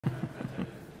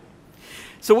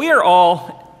So we are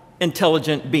all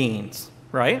intelligent beings,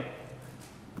 right?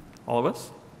 All of us.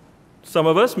 Some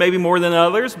of us, maybe more than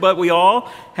others, but we all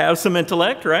have some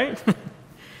intellect, right?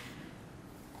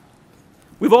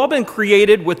 We've all been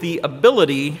created with the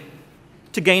ability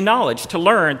to gain knowledge, to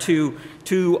learn,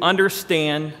 to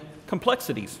understand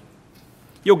complexities.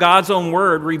 God's own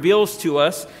word reveals to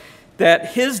us that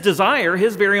his desire,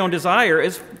 his very own desire,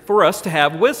 is for us to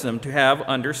have wisdom, to have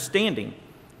understanding.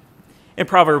 In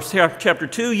Proverbs chapter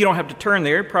 2, you don't have to turn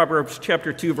there, Proverbs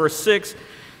chapter 2, verse 6,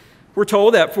 we're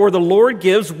told that for the Lord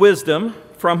gives wisdom,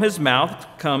 from his mouth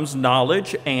comes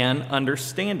knowledge and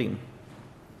understanding.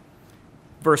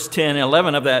 Verse 10 and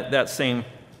 11 of that same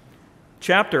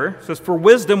chapter says, for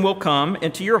wisdom will come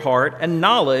into your heart, and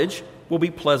knowledge will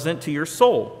be pleasant to your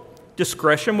soul.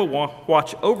 Discretion will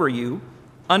watch over you.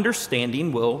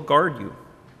 Understanding will guard you.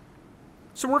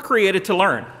 So we're created to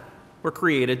learn. We're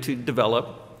created to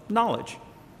develop knowledge.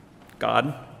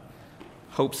 God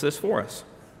hopes this for us.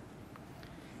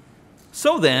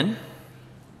 So then,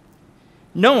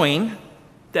 knowing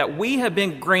that we have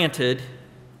been granted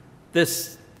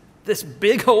this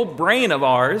big old brain of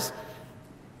ours,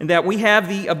 and that we have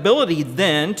the ability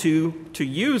then to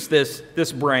use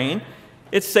this brain,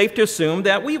 it's safe to assume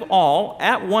that we've all,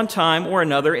 at one time or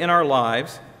another in our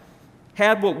lives,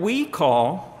 had what we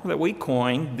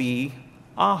coin the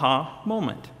aha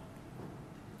moment.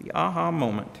 The aha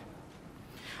moment.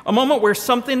 A moment where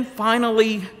something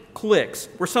finally clicks,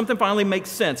 where something finally makes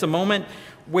sense, a moment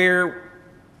where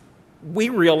we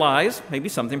realize maybe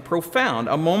something profound,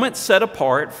 a moment set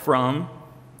apart from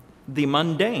the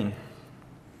mundane.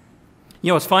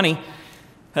 It's funny,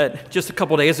 just a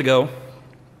couple days ago,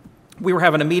 we were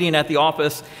having a meeting at the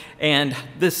office, and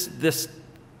this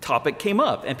topic came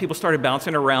up, and people started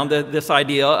bouncing around this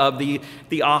idea of the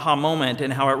aha moment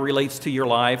and how it relates to your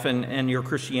life and your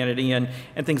Christianity and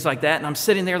things like that. And I'm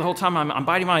sitting there the whole time, I'm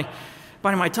biting my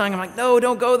tongue. I'm like, no,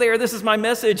 don't go there. This is my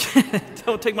message.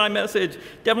 Don't take my message.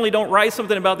 Definitely don't write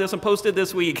something about this and post it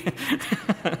this week.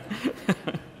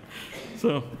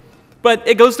 But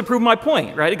it goes to prove my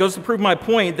point, right? It goes to prove my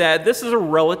point that this is a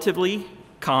relatively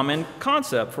common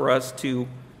concept for us to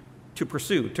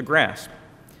pursue, to grasp.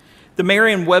 The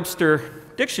Merriam-Webster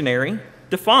Dictionary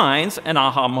defines an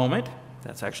aha moment,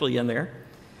 that's actually in there,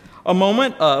 a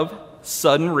moment of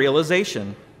sudden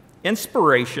realization,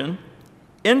 inspiration,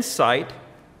 insight,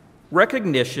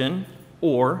 recognition,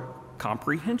 or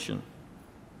comprehension.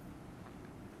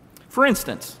 For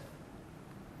instance,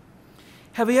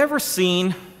 have you ever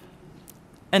seen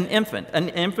an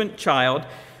infant child,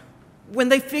 when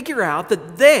they figure out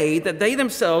that they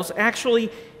themselves actually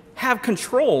have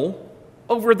control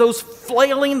over those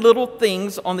flailing little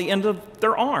things on the end of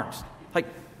their arms, like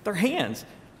their hands,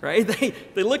 right?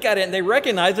 They look at it and they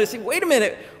recognize, they say, wait a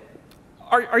minute,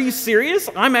 are you serious?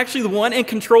 I'm actually the one in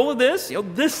control of this?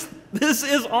 This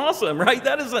is awesome, right?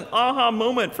 That is an aha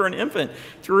moment for an infant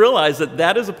to realize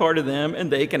that is a part of them and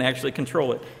they can actually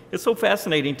control it. It's so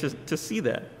fascinating to see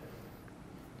that.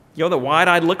 The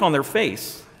wide-eyed look on their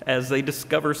face as they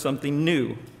discover something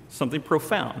new, something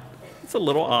profound. It's a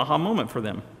little aha moment for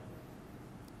them.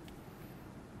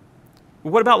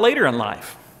 What about later in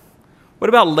life? What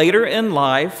about later in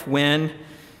life when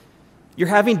you're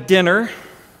having dinner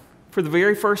for the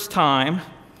very first time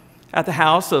at the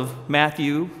house of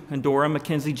Matthew and Dora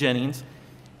Mackenzie Jennings,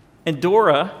 and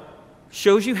Dora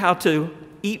shows you how to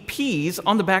eat peas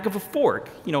on the back of a fork,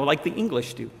 like the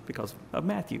English do because of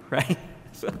Matthew, right?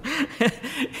 So,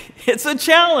 it's a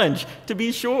challenge, to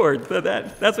be sure.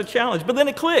 That's a challenge. But then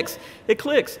it clicks.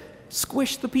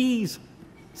 Squish the peas.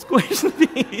 Squish the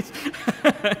peas.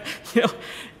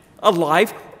 A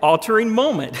life-altering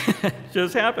moment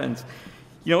just happens.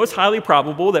 It's highly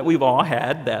probable that we've all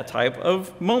had that type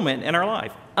of moment in our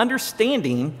life.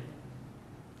 Understanding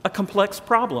a complex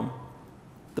problem.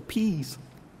 The peas.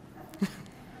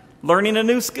 Learning a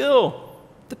new skill.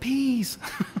 The peas.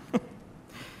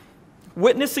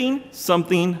 Witnessing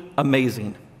something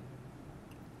amazing.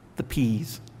 The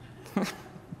peas.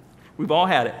 We've all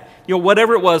had it.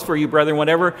 Whatever it was for you, brethren,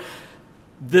 whatever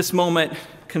this moment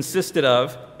consisted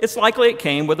of, it's likely it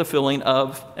came with a feeling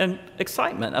of an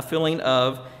excitement, a feeling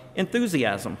of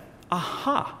enthusiasm.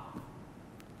 Aha,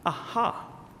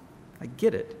 I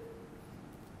get it.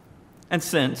 And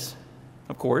since,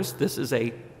 of course, this is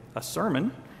a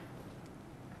sermon,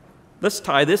 let's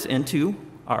tie this into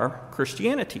our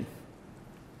Christianity.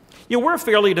 We're a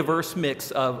fairly diverse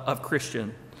mix of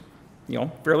Christian,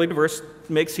 fairly diverse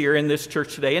mix here in this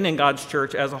church today and in God's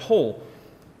church as a whole.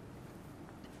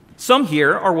 Some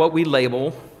here are what we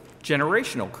label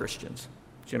generational Christians.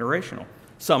 Generational.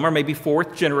 Some are maybe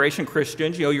fourth generation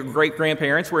Christians. Your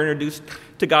great-grandparents were introduced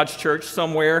to God's church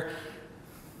somewhere,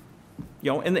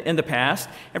 in the past.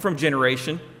 And from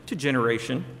generation to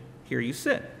generation, here you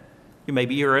sit.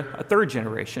 Maybe you're a third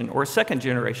generation or a second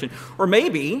generation. Or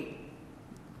maybe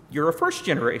you're a first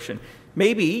generation.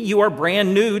 Maybe you are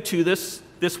brand new to this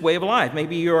way of life.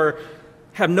 Maybe you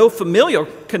have no familial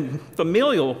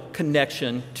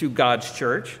connection to God's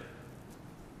church.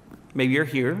 Maybe you're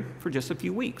here for just a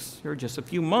few weeks or just a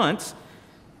few months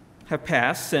have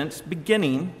passed since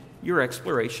beginning your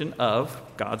exploration of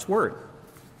God's Word.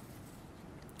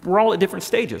 We're all at different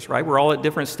stages, right? We're all at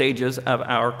different stages of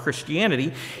our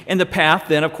Christianity. And the path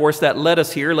then, of course, that led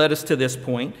us to this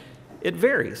point, it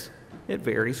varies. It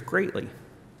varies greatly.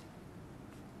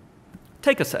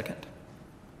 Take a second.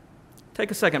 Take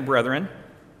a second, brethren,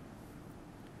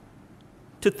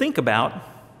 to think about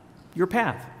your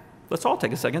path. Let's all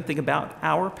take a second, think about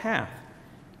our path.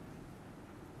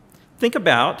 Think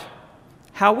about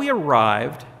how we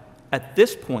arrived at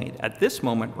this point, at this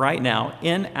moment right now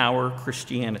in our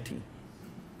Christianity.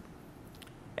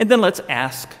 And then let's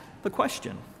ask the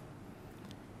question.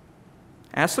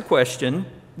 Ask the question,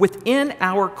 within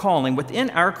our calling, within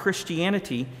our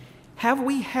Christianity, have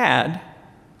we had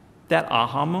that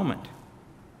aha moment?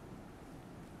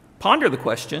 Ponder the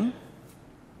question,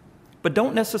 but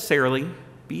don't necessarily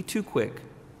be too quick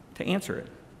to answer it,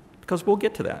 because we'll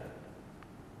get to that.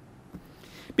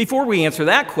 Before we answer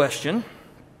that question,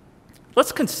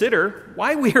 let's consider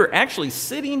why we are actually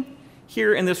sitting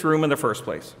here in this room in the first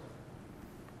place.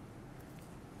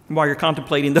 While you're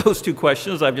contemplating those two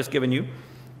questions I've just given you, you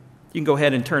can go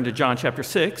ahead and turn to John chapter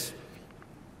 6.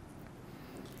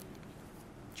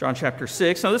 John chapter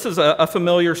 6. Now, this is a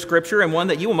familiar scripture and one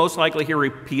that you will most likely hear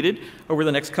repeated over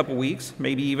the next couple weeks,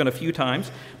 maybe even a few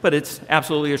times, but it's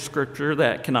absolutely a scripture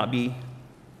that cannot be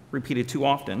repeated too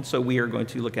often, so we are going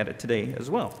to look at it today as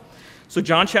well. So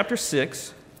John chapter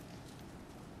 6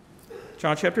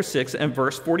 and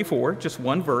verse 44, just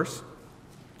one verse.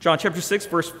 John chapter 6,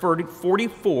 verse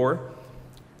 44,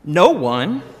 "No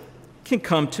one can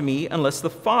come to me unless the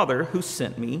Father who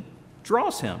sent me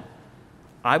draws him.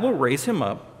 I will raise him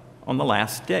up on the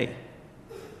last day."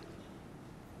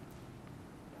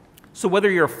 So whether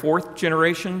you're a fourth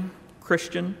generation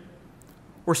Christian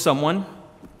or someone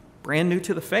brand new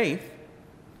to the faith,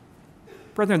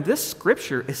 brethren, this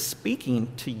scripture is speaking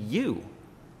to you.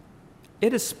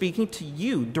 It is speaking to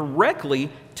you,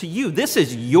 directly to you. This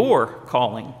is your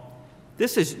calling.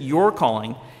 This is your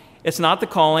calling. It's not the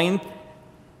calling.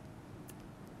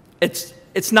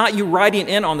 It's not you riding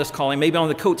in on this calling, maybe on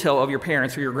the coattail of your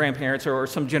parents or your grandparents or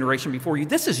some generation before you.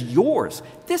 This is yours.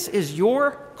 This is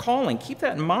your calling. Keep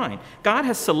that in mind. God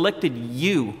has selected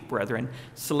you, brethren,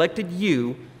 selected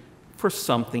you for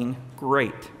something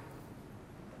great.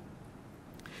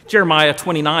 Jeremiah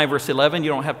 29, verse 11, you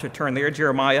don't have to turn there.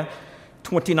 Jeremiah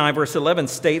 29, verse 11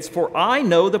 states, "For I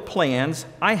know the plans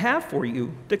I have for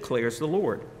you, declares the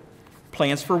Lord,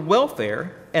 plans for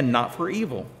welfare and not for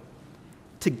evil,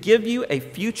 to give you a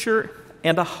future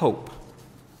and a hope."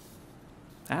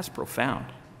 That's profound.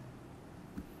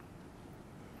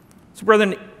 So,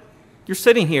 brethren, you're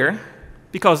sitting here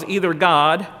because either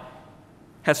God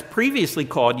has previously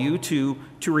called you to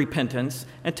repentance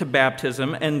and to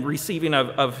baptism and receiving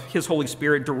of His Holy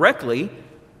Spirit directly,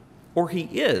 or He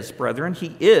is, brethren,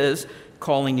 He is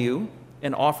calling you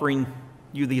and offering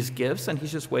you these gifts, and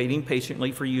He's just waiting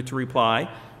patiently for you to reply.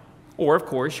 Or, of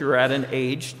course, you're at an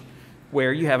age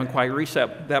where you haven't quite reached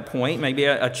that point, maybe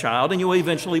a child, and you will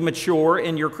eventually mature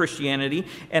in your Christianity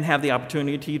and have the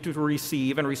opportunity to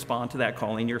receive and respond to that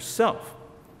calling yourself.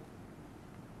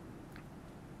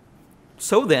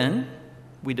 So then,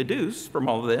 we deduce from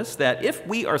all of this that if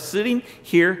we are sitting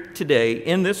here today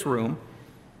in this room,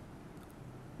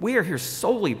 we are here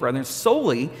solely, brethren,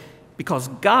 solely because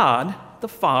God, the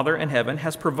Father in heaven,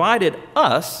 has provided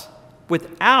us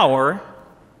with our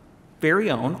very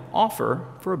own offer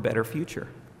for a better future.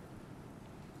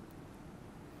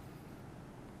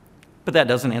 But that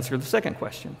doesn't answer the second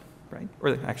question, right?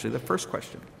 Or actually the first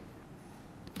question.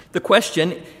 The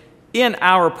question, in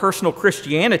our personal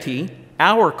Christianity,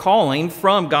 our calling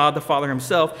from God the Father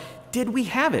Himself, did we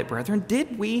have it, brethren?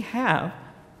 Did we have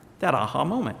that aha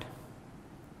moment?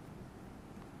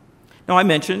 Now, I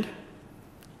mentioned,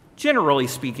 generally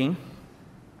speaking,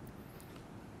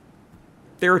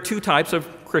 there are two types of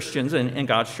Christians in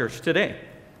God's church today.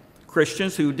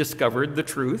 Christians who discovered the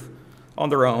truth on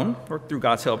their own, or through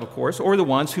God's help, of course, or the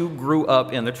ones who grew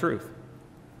up in the truth.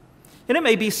 And it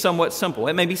may be somewhat simple.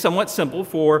 It may be somewhat simple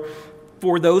for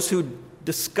those who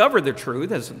discover the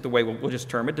truth, as the way we'll just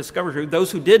term it, discover truth,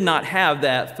 those who did not have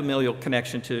that familial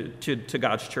connection to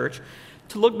God's church,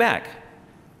 to look back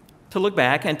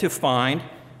and to find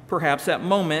perhaps that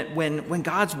moment when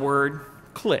God's word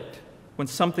clicked, when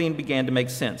something began to make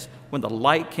sense, when the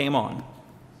light came on.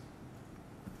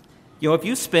 If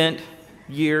you spent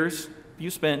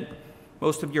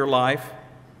most of your life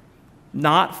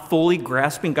not fully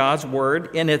grasping God's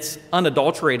word in its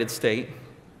unadulterated state,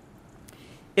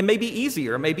 it may be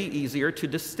easier to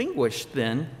distinguish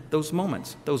then those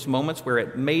moments where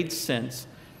it made sense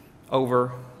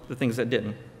over the things that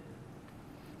didn't.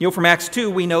 From Acts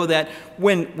 2, we know that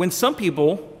when some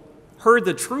people heard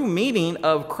the true meaning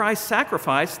of Christ's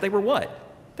sacrifice, they were what?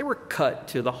 They were cut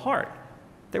to the heart.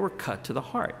 They were cut to the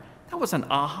heart. That was an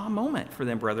aha moment for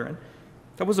them, brethren.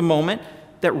 That was a moment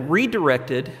that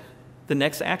redirected the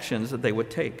next actions that they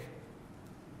would take.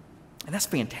 And that's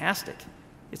fantastic.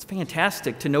 It's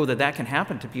fantastic to know that can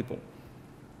happen to people.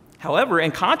 However,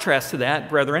 in contrast to that,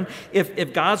 brethren,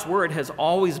 if God's word has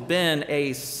always been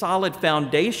a solid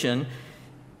foundation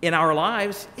in our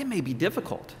lives, it may be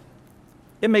difficult.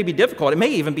 It may be difficult. It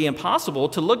may even be impossible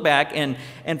to look back and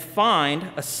find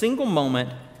a single moment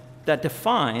that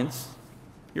defines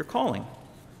your calling.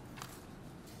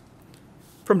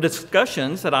 From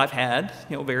discussions that I've had,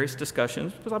 various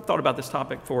discussions, because I've thought about this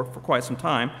topic for quite some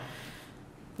time,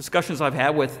 discussions I've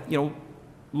had with,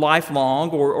 lifelong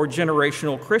or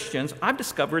generational Christians, I've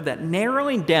discovered that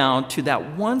narrowing down to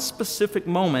that one specific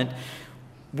moment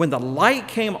when the light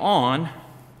came on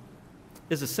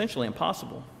is essentially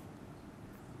impossible.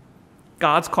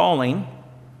 God's calling,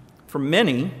 for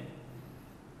many,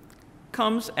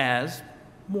 comes as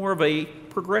more of a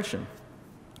progression.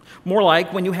 More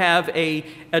like when you have a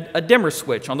dimmer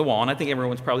switch on the wall, and I think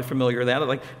everyone's probably familiar with that,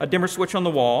 like a dimmer switch on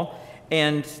the wall,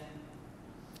 and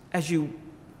as you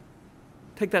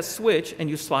take that switch and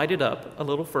you slide it up a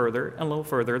little further and a little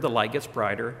further, the light gets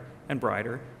brighter and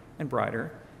brighter and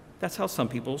brighter. That's how some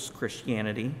people's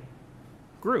Christianity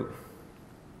grew.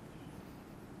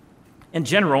 In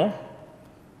general,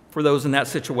 for those in that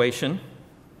situation,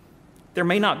 there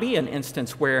may not be an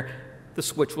instance where the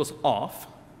switch was off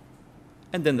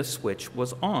and then the switch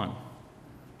was on.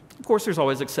 Of course, there's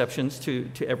always exceptions to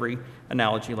every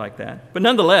analogy like that. But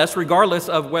nonetheless, regardless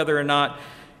of whether or not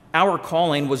our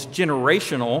calling was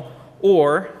generational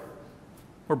or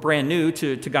brand new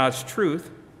to God's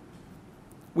truth,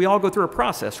 we all go through a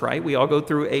process, right? We all go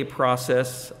through a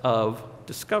process of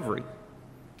discovery,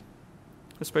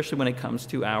 especially when it comes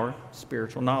to our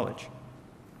spiritual knowledge.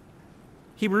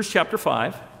 Hebrews chapter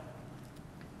 5.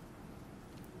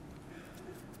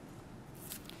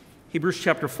 Hebrews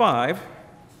chapter 5.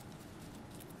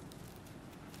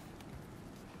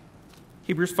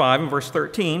 Hebrews 5 and verse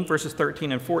 13, verses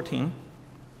 13 and 14.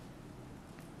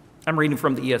 I'm reading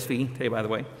from the ESV today, by the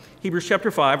way. Hebrews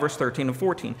chapter 5, verse 13 and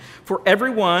 14. For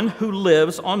everyone who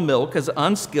lives on milk is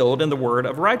unskilled in the word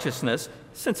of righteousness,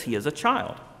 since he is a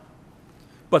child.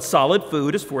 But solid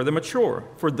food is for the mature,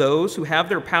 for those who have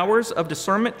their powers of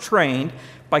discernment trained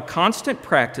by constant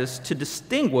practice to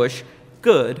distinguish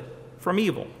good from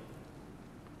evil.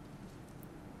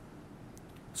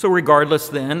 So regardless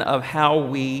then of how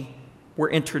we were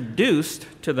introduced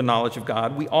to the knowledge of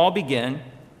God, we all begin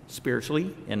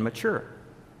spiritually immature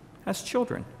as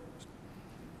children.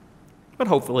 But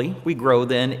hopefully we grow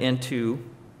then into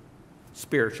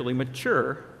spiritually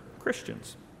mature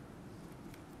Christians.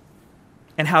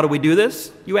 And how do we do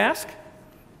this, you ask?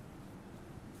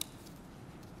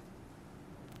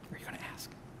 What are you going to ask?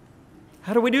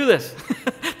 How do we do this?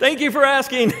 Thank you for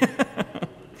asking.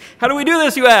 How do we do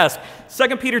this, you ask?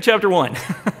 2 Peter chapter 1.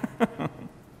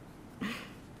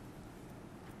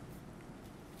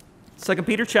 2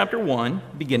 Peter chapter 1,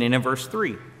 beginning in verse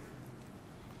 3.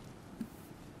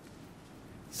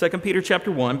 2 Peter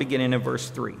chapter 1, beginning in verse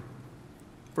 3.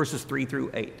 Verses 3 through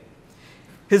 8.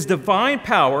 His divine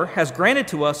power has granted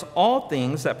to us all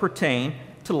things that pertain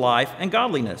to life and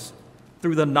godliness,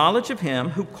 through the knowledge of him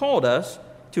who called us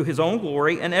to his own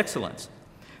glory and excellence,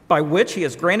 by which he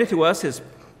has granted to us his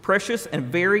precious and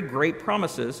very great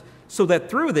promises, so that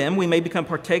through them we may become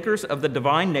partakers of the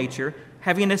divine nature,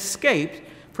 having escaped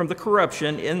from the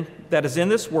corruption that is in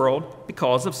this world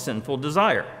because of sinful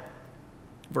desire.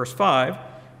 Verse 5,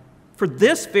 for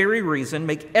this very reason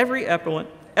make every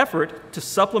effort to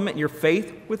supplement your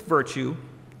faith with virtue,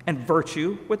 and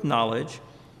virtue with knowledge,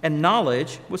 and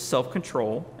knowledge with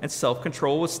self-control, and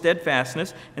self-control with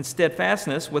steadfastness, and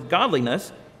steadfastness with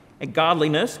godliness, and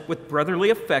godliness with brotherly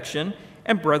affection,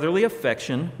 and brotherly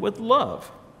affection with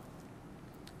love.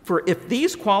 For if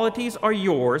these qualities are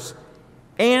yours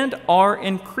and are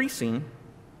increasing,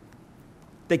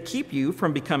 that keep you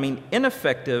from becoming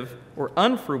ineffective or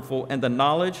unfruitful in the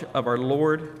knowledge of our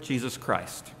Lord Jesus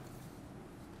Christ.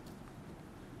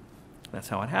 That's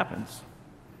how it happens.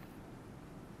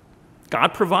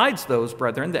 God provides those,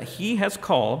 brethren, that he has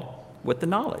called with the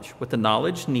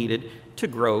knowledge needed to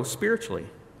grow spiritually.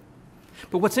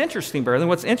 But what's interesting, brethren,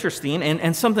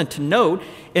 and something to note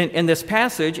in this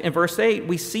passage, in verse 8,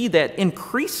 we see that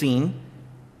increasing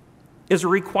is a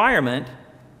requirement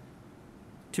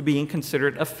to being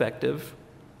considered effective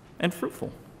and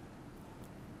fruitful.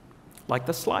 Like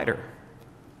the slider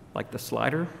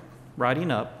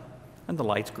riding up and the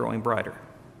lights growing brighter.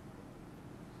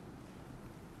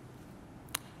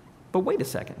 But wait a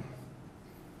second.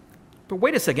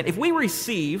 If we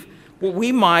receive what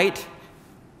we might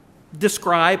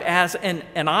describe as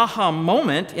an aha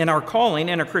moment in our calling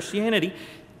and our Christianity,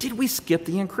 did we skip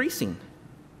the increasing?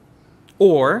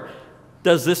 Or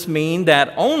does this mean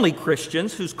that only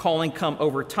Christians whose calling come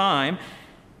over time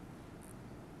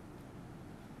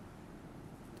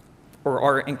or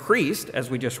are increased,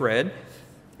 as we just read,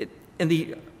 in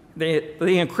the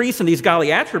increase in these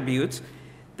godly attributes,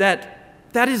 that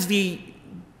is the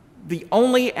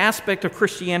only aspect of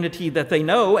Christianity that they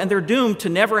know, and they're doomed to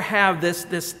never have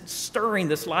this stirring,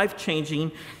 this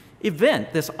life-changing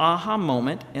event, this aha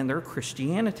moment in their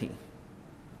Christianity?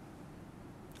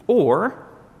 Or,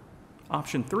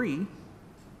 option 3,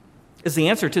 is the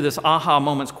answer to this aha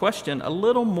moment's question a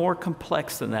little more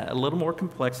complex than that, a little more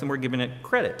complex than we're giving it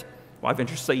credit? Well, I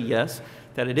venture to say yes,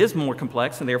 that it is more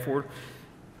complex and therefore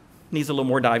needs a little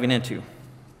more diving into.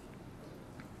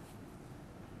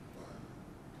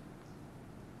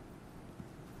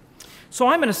 So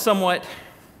I'm in a somewhat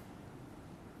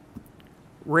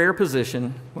rare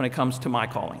position when it comes to my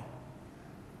calling.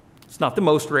 It's not the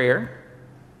most rare,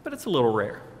 but it's a little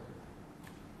rare.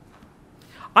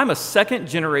 I'm a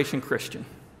second-generation Christian.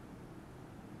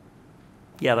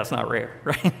 Yeah, that's not rare,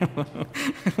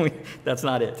 right? That's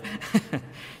not it.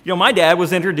 My dad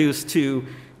was introduced to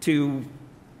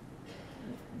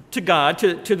God,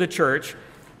 to the church,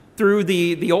 through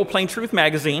the old Plain Truth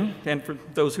magazine, and for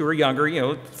those who are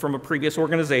younger, from a previous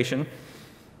organization,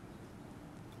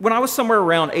 when I was somewhere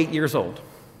around 8 years old.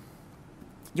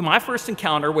 My first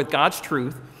encounter with God's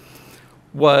truth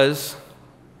was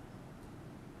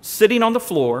sitting on the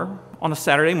floor on a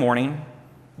Saturday morning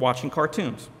watching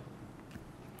cartoons.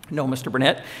 No, Mr.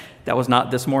 Burnett, that was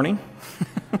not this morning.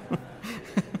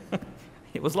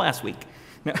 It was last week.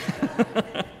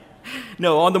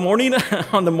 No, on the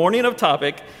morning of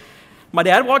topic, my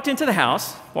dad walked into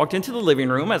the living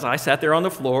room as I sat there on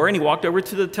the floor, and he walked over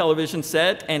to the television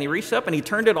set, and he reached up and he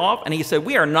turned it off, and he said,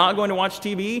 "We are not going to watch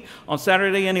TV on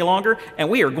Saturday any longer, and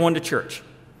we are going to church."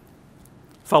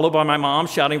 Followed by my mom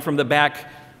shouting from the back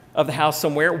of the house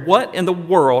somewhere, "What in the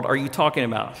world are you talking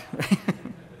about?"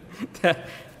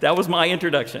 That was my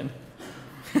introduction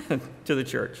to the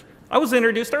church. I was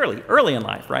introduced early in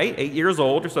life, right? 8 years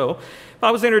old or so.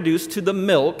 I was introduced to the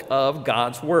milk of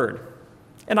God's Word.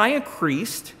 And I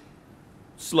increased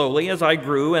slowly as I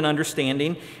grew in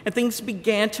understanding, and things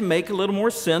began to make a little more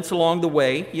sense along the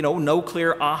way. No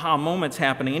clear aha moments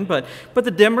happening, but the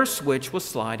dimmer switch was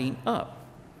sliding up.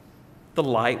 The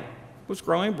light was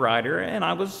growing brighter, and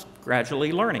I was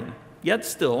gradually learning, yet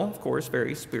still, of course,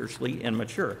 very spiritually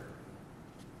immature.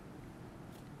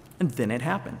 And then it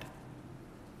happened.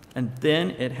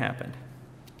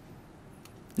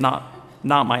 Not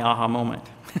my aha moment.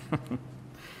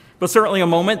 But certainly a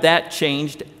moment that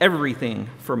changed everything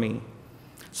for me.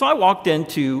 So I walked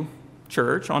into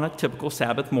church on a typical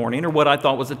Sabbath morning, or what I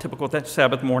thought was a typical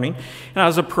Sabbath morning, and I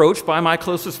was approached by my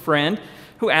closest friend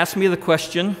who asked me the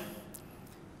question,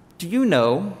 "Do you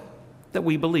know that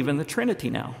we believe in the Trinity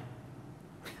now?"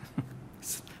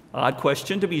 Odd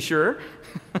question, to be sure.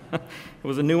 It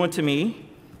was a new one to me.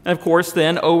 And of course,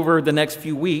 then over the next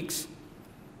few weeks,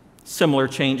 similar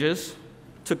changes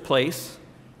took place.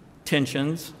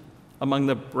 Tensions among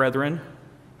the brethren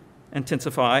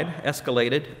intensified,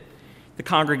 escalated. The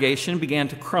congregation began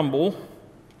to crumble,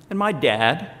 and my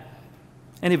dad,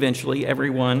 and eventually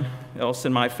everyone else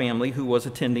in my family who was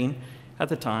attending at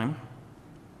the time,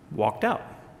 walked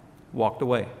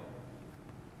away.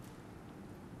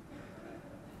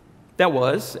 That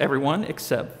was everyone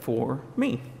except for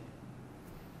me.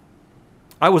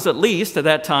 I was at least, at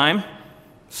that time,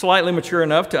 slightly mature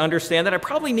enough to understand that I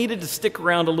probably needed to stick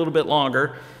around a little bit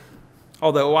longer,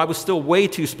 although I was still way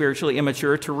too spiritually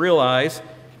immature to realize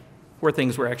where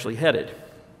things were actually headed.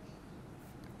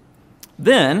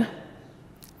 Then,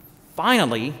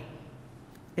 finally,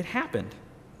 it happened.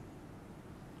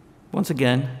 Once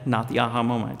again, not the aha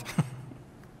moment.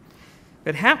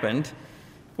 It happened.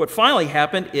 What finally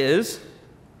happened is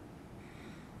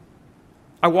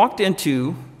I walked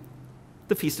into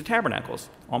the Feast of Tabernacles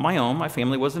on my own. My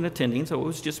family wasn't attending, so it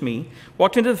was just me.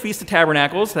 Walked into the Feast of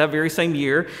Tabernacles that very same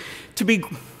year to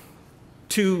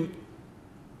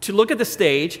look at the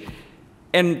stage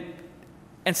and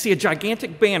see a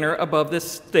gigantic banner above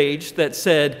this stage that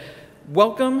said,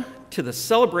 "Welcome to the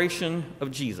celebration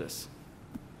of Jesus."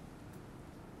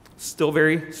 Still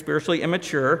very spiritually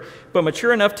immature, but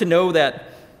mature enough to know that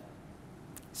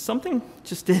something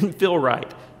just didn't feel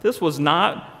right. This was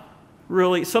not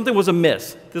really, something was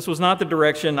amiss. This was not the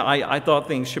direction I thought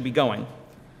things should be going.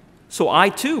 So I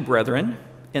too, brethren,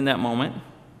 in that moment,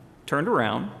 turned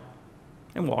around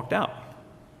and walked out.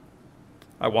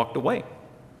 I walked away.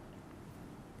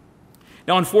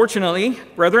 Now, unfortunately,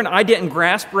 brethren, I didn't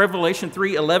grasp Revelation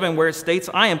 3:11 where it states,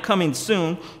 "I am coming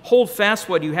soon. Hold fast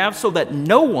what you have so that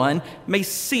no one may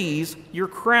seize your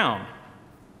crown."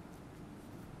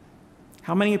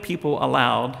 How many people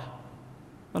allowed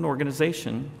an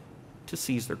organization to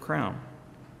seize their crown?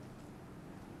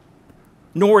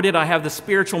 Nor did I have the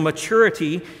spiritual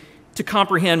maturity to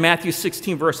comprehend Matthew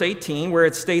 16, verse 18, where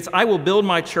it states, "I will build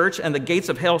my church, and the gates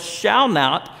of hell shall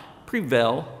not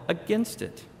prevail against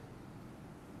it."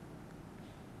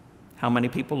 How many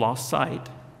people lost sight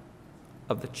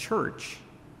of the church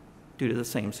due to the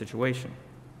same situation?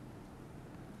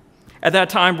 At that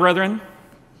time, brethren,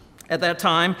 at that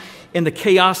time, in the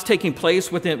chaos taking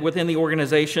place within the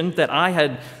organization that I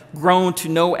had grown to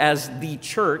know as the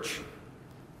church,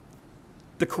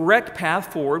 the correct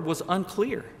path forward was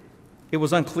unclear. It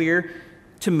was unclear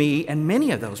to me and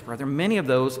many of those, brethren, many of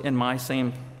those in my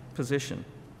same position.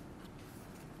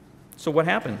 So what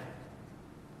happened?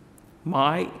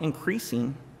 My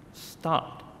increasing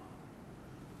stopped.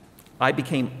 I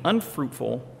became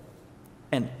unfruitful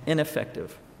and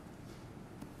ineffective.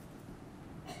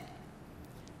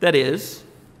 That is,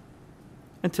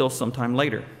 until sometime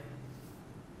later.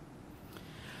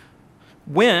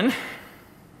 When,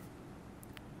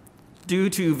 due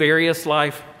to various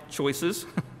life choices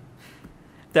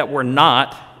that were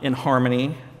not in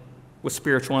harmony with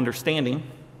spiritual understanding,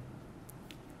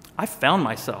 I found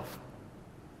myself,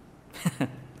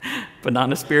 but not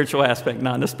in a spiritual aspect,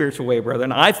 not in a spiritual way,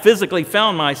 brethren. I physically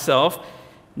found myself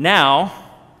now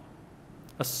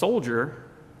a soldier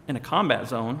in a combat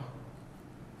zone,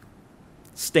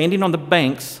 standing on the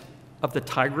banks of the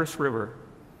Tigris River,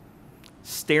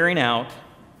 staring out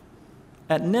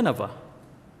at Nineveh.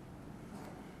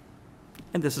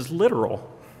 And this is literal.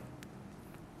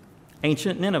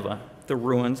 Ancient Nineveh, the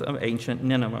ruins of ancient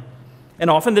Nineveh. And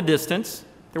off in the distance,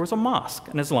 there was a mosque,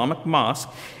 an Islamic mosque,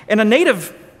 and a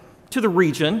native to the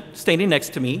region, standing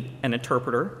next to me, an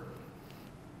interpreter,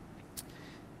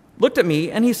 looked at me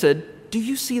and he said, "Do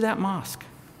you see that mosque?"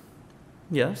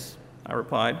 "Yes," I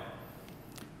replied.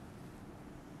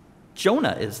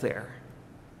 "Jonah is there."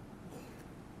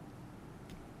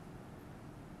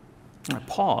 I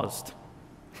paused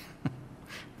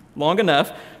long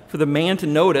enough for the man to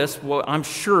notice what I'm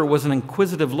sure was an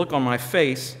inquisitive look on my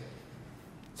face,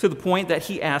 to the point that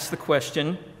he asked the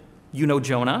question, "You know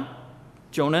Jonah?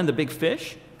 Jonah and the big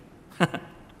fish?"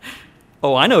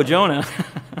 "Oh, I know Jonah."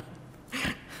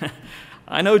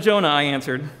 "I know Jonah," I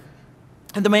answered.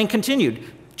 And the man continued,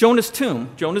 Jonah's tomb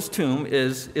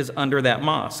is under that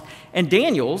mosque. And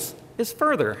Daniel's is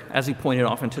further," as he pointed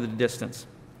off into the distance.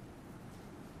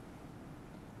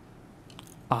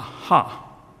 Aha.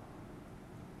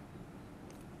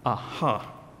 Aha.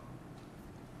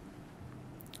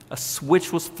 A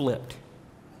switch was flipped.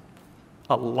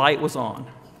 A light was on.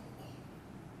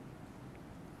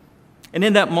 And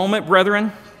in that moment,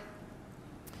 brethren,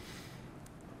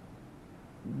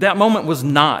 that moment was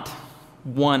not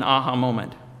one aha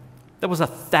moment. That was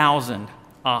 1,000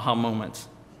 aha moments.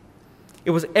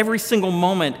 It was every single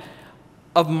moment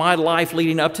of my life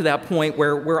leading up to that point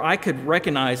where I could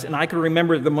recognize and I could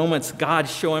remember the moments God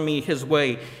showing me his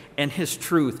way and his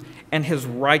truth and his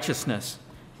righteousness.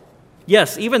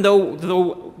 Yes, even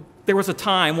though there was a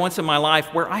time once in my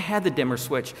life where I had the dimmer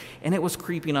switch and it was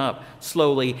creeping up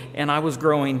slowly and I was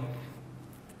growing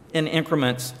in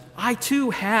increments, I too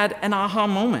had an aha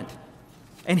moment.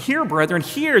 And here, brethren,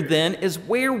 here then is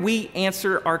where we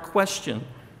answer our question.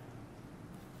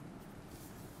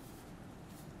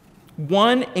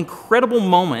 One incredible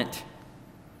moment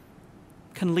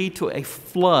can lead to a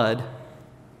flood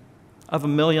of a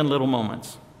million little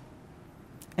moments.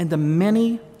 And the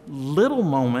many little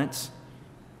moments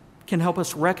can help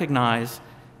us recognize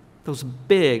those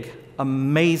big,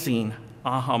 amazing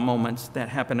aha moments that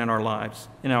happen in our lives,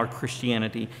 in our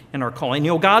Christianity, in our calling.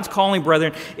 God's calling,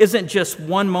 brethren, isn't just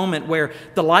one moment where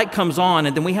the light comes on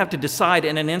and then we have to decide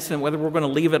in an instant whether we're going to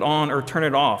leave it on or turn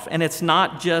it off. And it's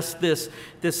not just this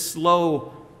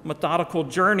slow, methodical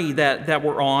journey that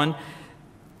we're on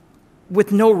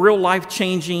with no real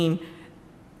life-changing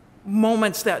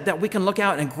moments that we can look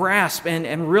out and grasp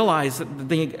and realize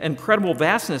the incredible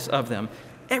vastness of them.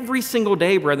 Every single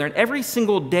day, brethren, every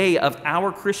single day of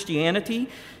our Christianity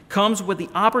comes with the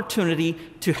opportunity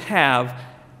to have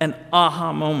an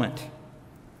aha moment.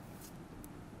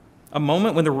 A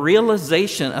moment when the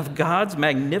realization of God's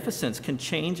magnificence can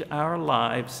change our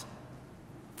lives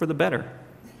for the better.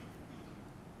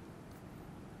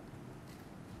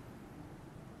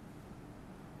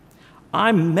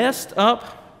 I'm messed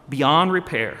up beyond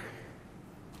repair.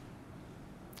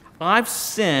 I've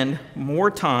sinned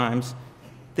more times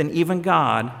than even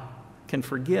God can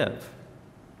forgive.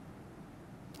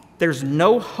 There's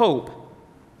no hope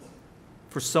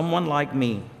for someone like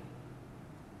me.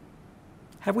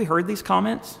 Have we heard these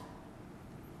comments?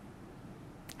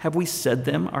 Have we said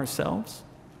them ourselves?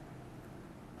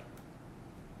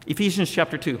 Ephesians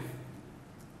chapter 2.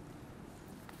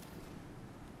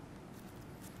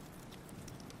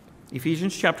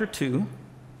 Ephesians chapter 2.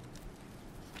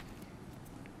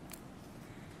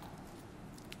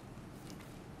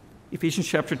 Ephesians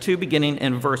chapter 2, beginning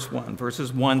in verse 1,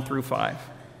 verses 1 through 5.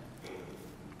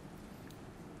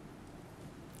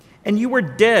 And you were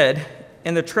dead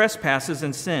in the trespasses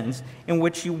and sins in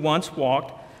which you once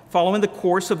walked, following the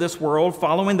course of this world,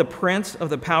 following the prince of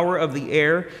the power of the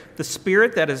air, the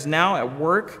spirit that is now at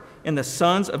work in the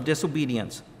sons of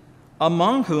disobedience,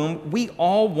 among whom we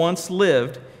all once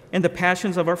lived in the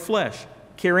passions of our flesh,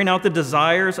 carrying out the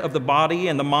desires of the body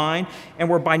and the mind, and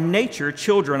were by nature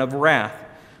children of wrath,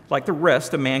 like the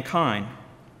rest of mankind.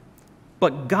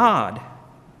 But God,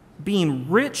 being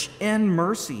rich in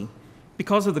mercy,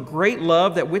 because of the great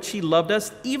love that which he loved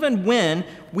us, even when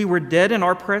we were dead in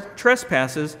our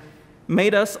trespasses,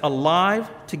 made us alive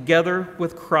together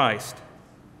with Christ.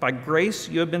 By grace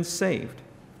you have been saved.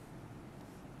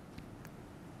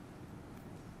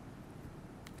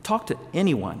 Talk to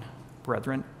anyone,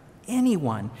 brethren,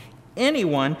 anyone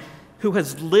who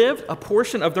has lived a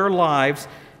portion of their lives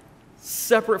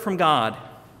separate from God.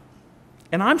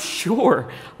 And I'm sure,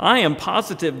 I am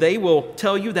positive they will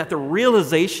tell you that the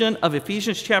realization of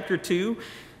Ephesians chapter 2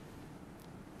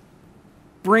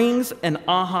 brings an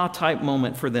aha type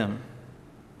moment for them.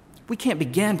 We can't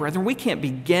begin, brethren, we can't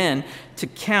begin to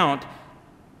count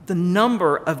the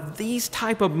number of these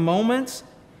type of moments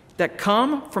that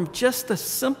come from just the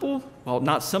simple, well,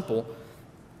 not simple,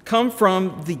 come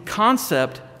from the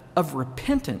concept of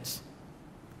repentance.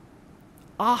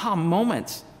 Aha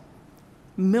moments.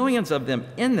 Millions of them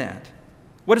in that.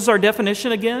 What is our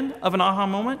definition again of an aha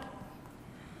moment?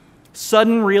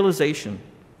 Sudden realization,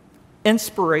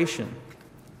 inspiration,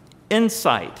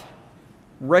 insight,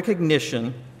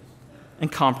 recognition,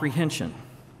 and comprehension.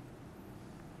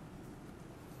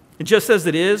 And just as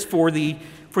it is for the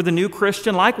new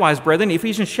Christian, likewise, brethren,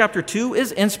 Ephesians chapter 2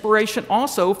 is inspiration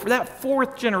also for that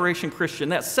fourth generation Christian,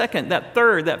 that second, that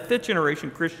third, that fifth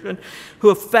generation Christian who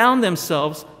have found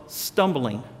themselves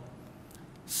stumbling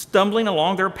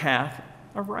along their path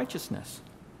of righteousness.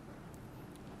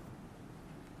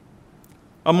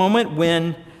 A moment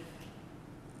when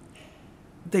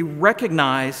they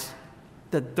recognize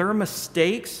that their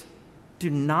mistakes do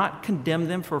not condemn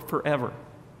them for forever.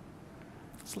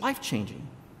 It's life-changing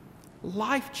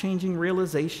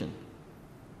realization.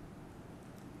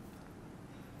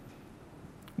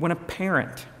 When a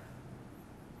parent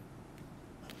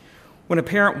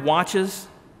watches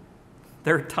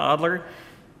their toddler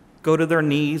go to their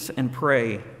knees and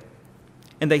pray,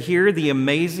 and they hear the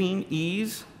amazing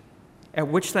ease at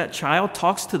which that child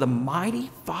talks to the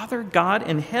mighty Father God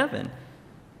in heaven,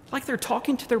 like they're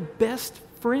talking to their best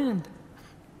friend.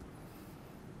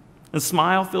 A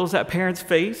smile fills that parent's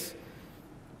face,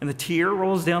 and the tear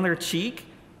rolls down their cheek.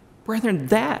 Brethren,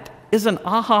 that is an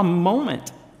aha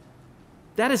moment.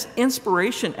 That is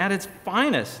inspiration at its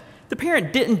finest. The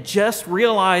parent didn't just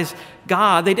realize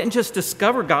God, they didn't just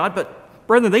discover God, but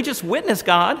brethren, they just witnessed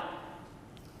God.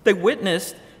 They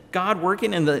witnessed God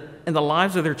working in the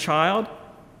lives of their child,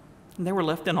 and they were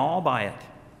left in awe by it.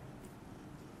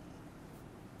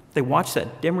 They watched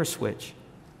that dimmer switch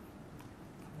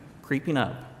creeping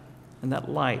up and that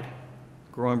light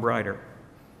growing brighter.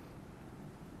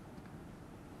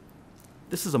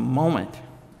 This is a moment.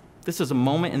 This is a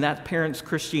moment in that parent's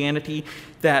Christianity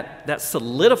that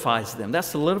solidifies them, that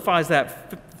solidifies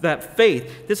that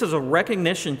faith. This is a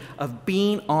recognition of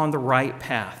being on the right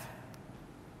path.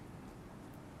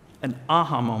 an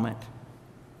aha moment,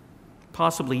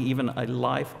 possibly even a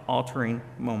life-altering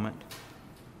moment.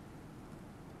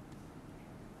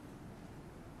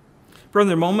 From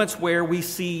the moments where we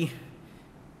see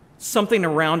something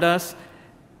around us,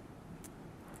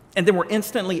 and then we're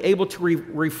instantly able to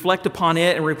reflect upon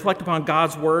it and reflect upon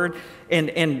God's word,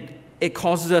 and it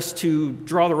causes us to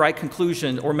draw the right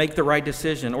conclusion or make the right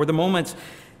decision, or the moments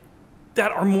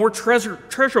that are more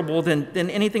treasurable than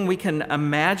anything we can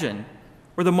imagine,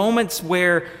 or the moments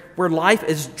where life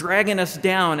is dragging us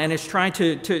down and is trying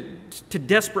to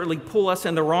desperately pull us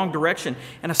in the wrong direction,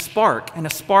 and a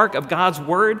spark of God's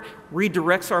word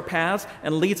redirects our paths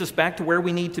and leads us back to where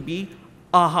we need to be.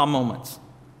 Aha moments.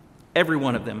 Every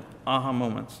one of them, aha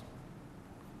moments.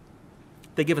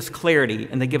 They give us clarity,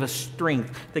 and they give us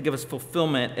strength. They give us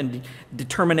fulfillment and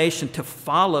determination to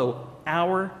follow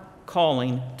our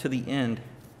calling to the end.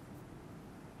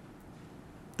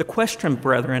 The question,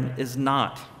 brethren, is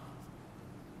not,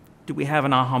 do we have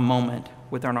an aha moment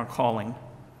within our calling,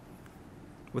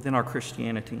 within our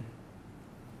Christianity?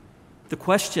 The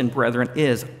question, brethren,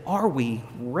 is, are we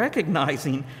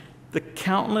recognizing the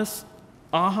countless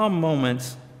aha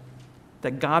moments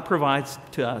that God provides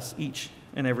to us each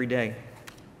and every day?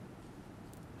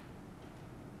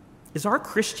 Is our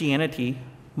Christianity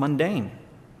mundane?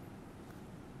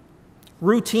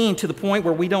 Routine to the point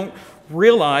where we don't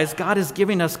realize God is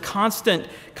giving us constant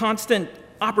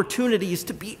opportunities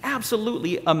to be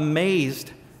absolutely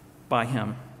amazed by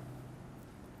Him.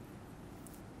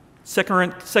 2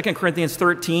 Corinthians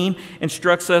 13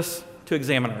 instructs us to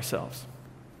examine ourselves.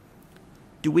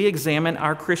 Do we examine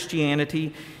our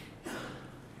Christianity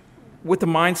with the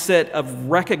mindset of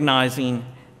recognizing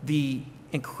the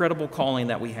incredible calling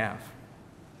that we have?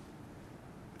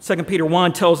 2 Peter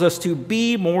 1 tells us to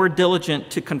be more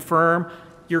diligent to confirm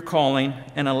your calling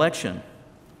and election.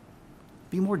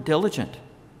 Be more diligent.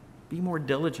 Be more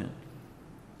diligent.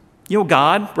 You know,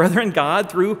 God, brethren, God,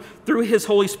 through His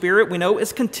Holy Spirit, we know,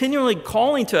 is continually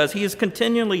calling to us. He is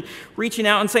continually reaching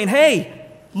out and saying, hey,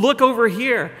 look over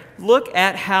here. Look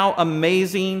at how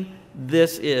amazing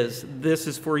this is. This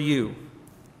is for you.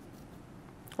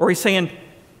 Or He's saying,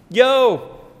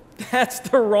 yo, that's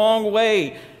the wrong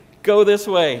way. Go this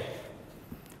way.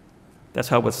 That's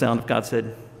how it would sound if God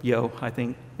said, yo, I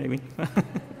think, maybe.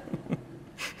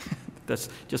 That's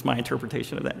just my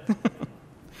interpretation of that.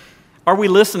 Are we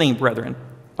listening, brethren?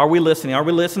 Are we listening? Are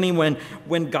we listening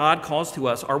when God calls to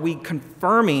us? Are we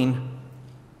confirming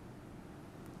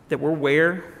that we're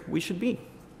where we should be?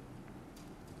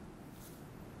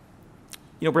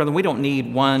 You know, brethren, we don't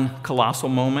need one colossal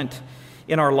moment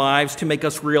in our lives to make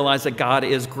us realize that God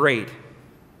is great.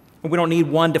 We don't need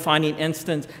one defining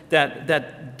instance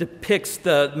that depicts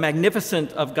the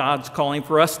magnificence of God's calling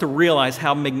for us to realize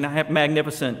how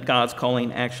magnificent God's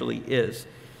calling actually is.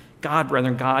 God,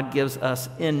 brethren, God gives us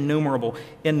innumerable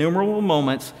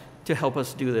moments to help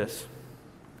us do this.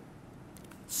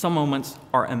 Some moments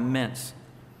are immense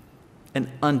and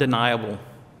undeniable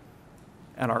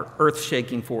and are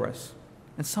earth-shaking for us.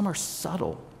 And some are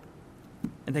subtle,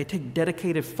 and they take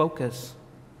dedicated focus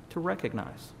to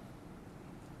recognize.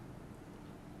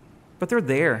 But they're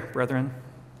there, brethren.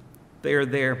 They are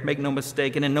there, make no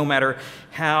mistake. And no matter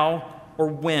how or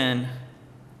when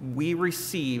we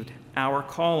received our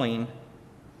calling,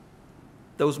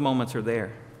 those moments are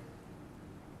there.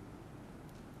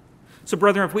 So,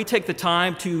 brethren, if we take the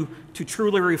time to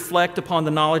truly reflect upon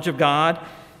the knowledge of God,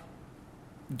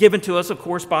 given to us, of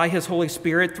course, by His Holy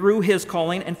Spirit through His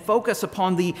calling, and focus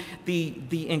upon the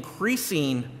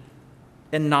increasing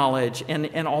in knowledge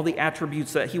and all the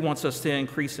attributes that He wants us to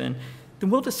increase in, then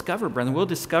we'll discover, brethren,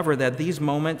 that these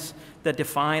moments that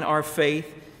define our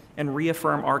faith and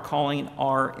reaffirm our calling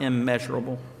are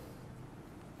immeasurable.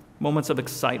 Moments of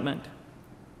excitement,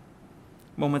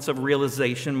 moments of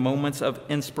realization, moments of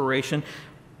inspiration,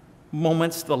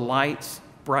 moments the lights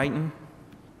brighten,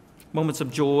 moments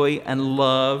of joy and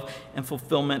love and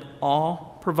fulfillment,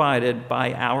 all provided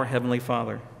by our Heavenly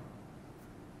Father.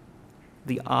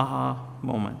 The aha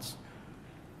moments.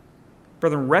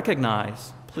 Brethren,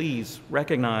 please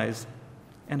recognize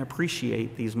and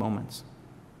appreciate these moments.